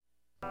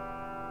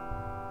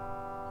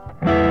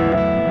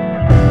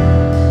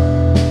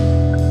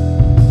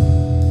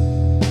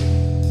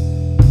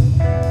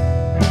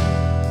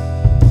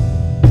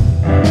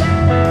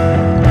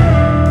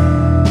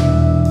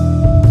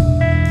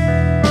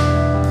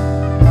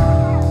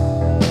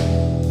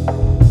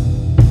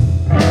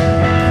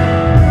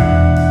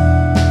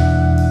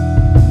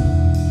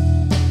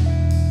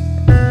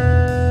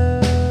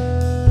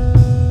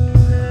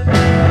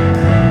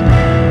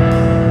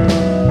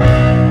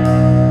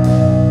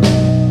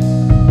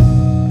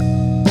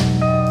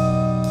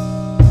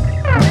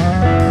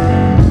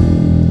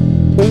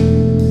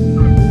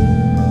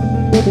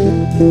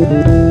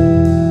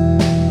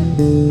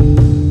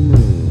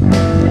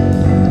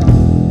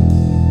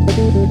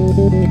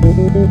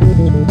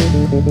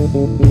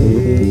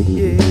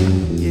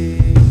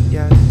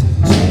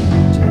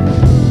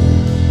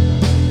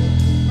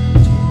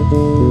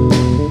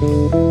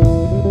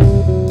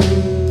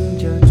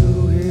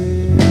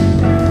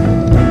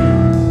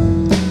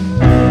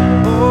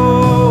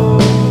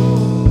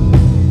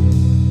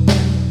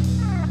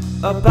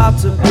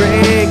to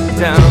break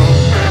down.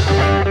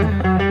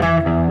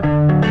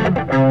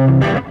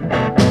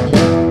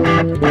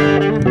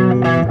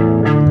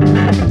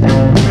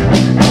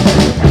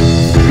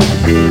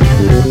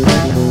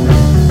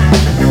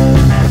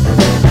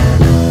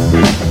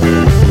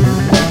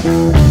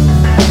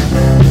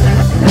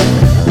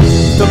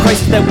 The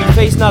crisis that we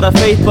face, not a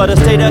faith, but a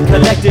state of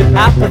collective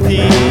apathy.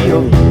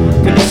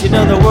 Condition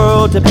of the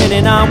world,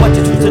 depending on what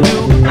you choose to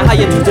do and how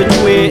you choose to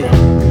do it.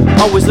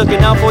 Always looking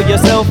out for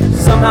yourself,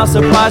 somehow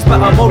surprised by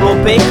a moral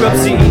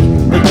bankruptcy.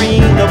 The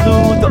green, the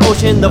blue, the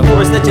ocean, the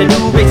forest that you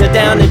knew, raised it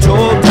down and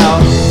choked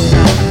out.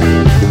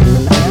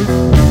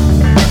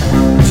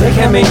 They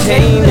can't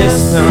maintain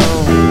this, no.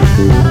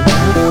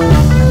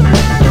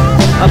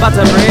 About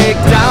to break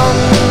down,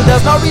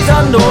 there's no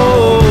reason, no,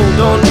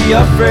 don't be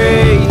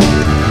afraid.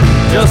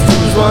 Just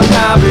choose one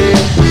habit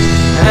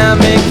and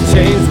make a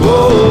change,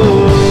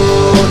 whoa.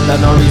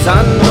 There's no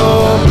reason,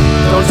 no,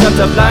 don't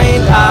shut a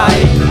blind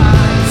eye.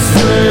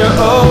 Sooner you're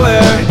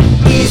aware,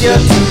 easier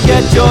to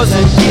get yours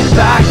and give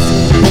back.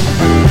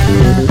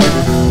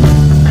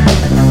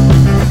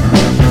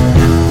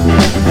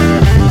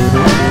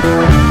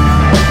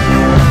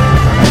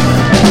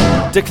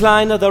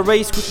 Decline of the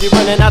race, quickly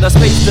running out of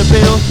space to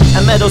build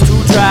and metals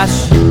to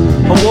trash.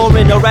 A war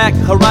in Iraq,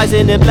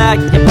 horizon in black,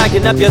 you're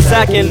packing up your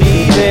sack and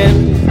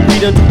leaving.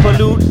 Freedom to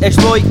pollute,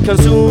 exploit,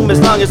 consume, as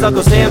long as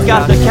Uncle Sam's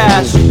got the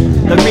cash.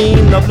 The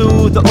green, the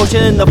blue, the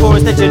ocean, the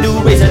forest that you knew,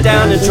 raise it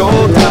down and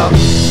choked out.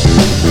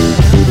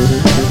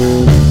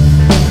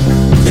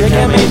 You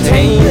can't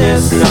maintain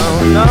this, no,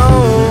 no.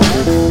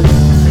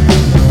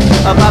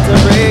 About to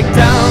break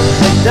down,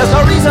 there's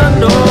no reason,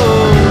 no,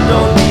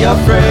 don't be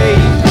afraid.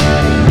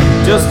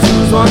 Just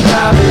choose one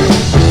habit,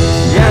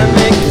 yeah,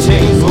 make a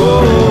change,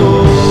 whoa.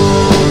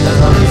 There's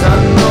no reason,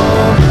 no,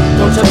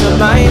 don't shut your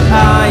blind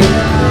eye.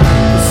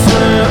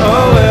 Sooner you're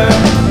aware,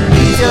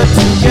 easier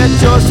to get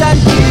yours and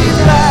give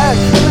back.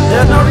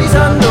 There's no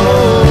reason, no,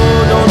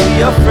 don't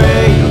be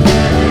afraid.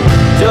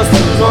 Just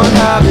choose one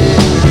habit,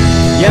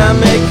 yeah,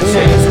 make a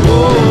change,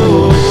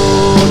 whoa.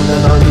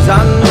 There's no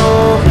reason,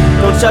 no,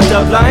 don't shut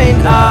your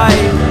blind eye.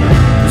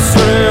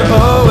 Sooner you're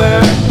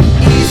aware,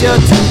 easier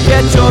to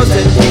get yours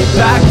and give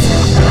back.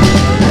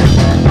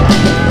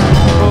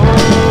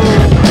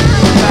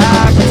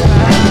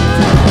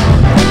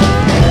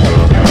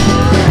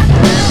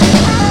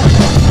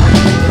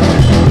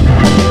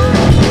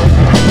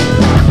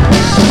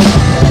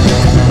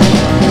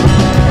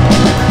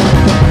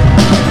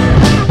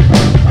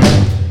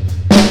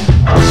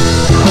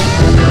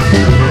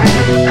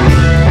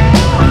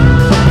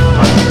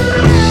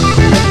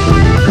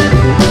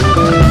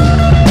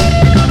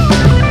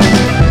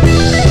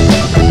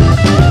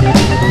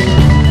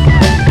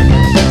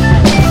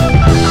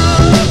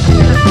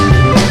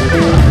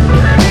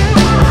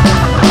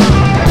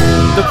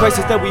 The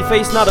crisis that we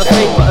face, not a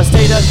fate, but a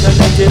state of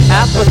collective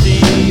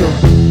apathy.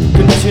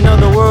 Condition of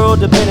the world,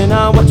 depending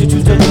on what you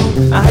choose to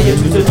do and how you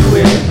choose to do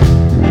it.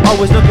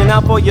 Always looking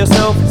out for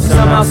yourself,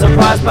 somehow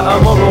surprised by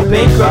a moral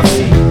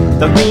bankruptcy.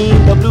 The green,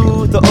 the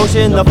blue, the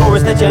ocean, the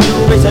forest that you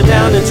knew, raise it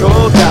down and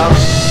choked out.